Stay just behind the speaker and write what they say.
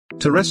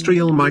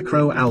Terrestrial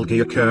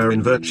microalgae occur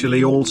in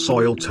virtually all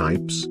soil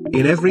types,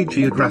 in every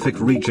geographic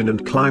region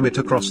and climate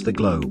across the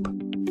globe.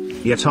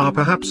 Yet are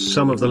perhaps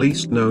some of the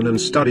least known and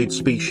studied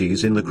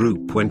species in the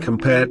group when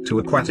compared to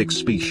aquatic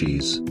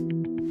species.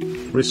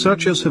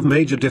 Researchers have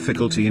major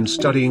difficulty in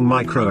studying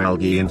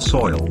microalgae in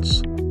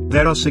soils.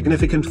 There are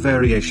significant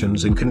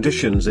variations in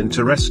conditions in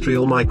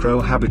terrestrial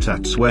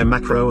microhabitats where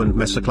macro and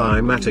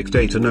mesoclimatic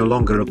data no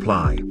longer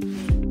apply.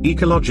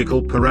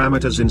 Ecological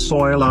parameters in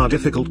soil are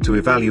difficult to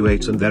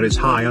evaluate and there is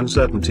high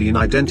uncertainty in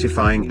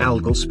identifying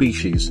algal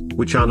species,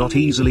 which are not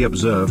easily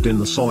observed in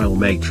the soil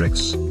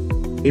matrix.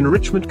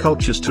 Enrichment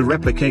cultures to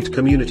replicate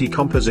community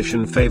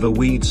composition favor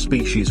weed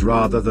species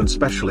rather than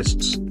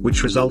specialists,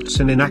 which results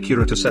in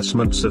inaccurate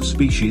assessments of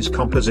species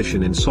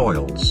composition in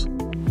soils.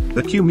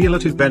 The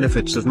cumulative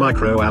benefits of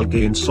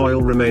microalgae in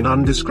soil remain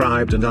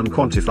undescribed and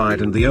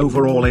unquantified, and the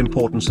overall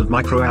importance of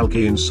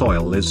microalgae in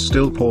soil is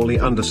still poorly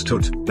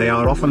understood. They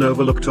are often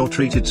overlooked or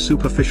treated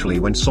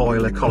superficially when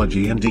soil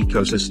ecology and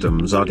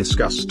ecosystems are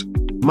discussed.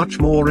 Much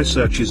more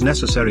research is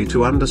necessary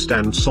to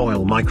understand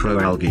soil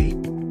microalgae.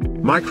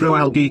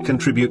 Microalgae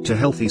contribute to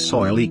healthy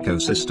soil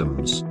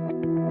ecosystems.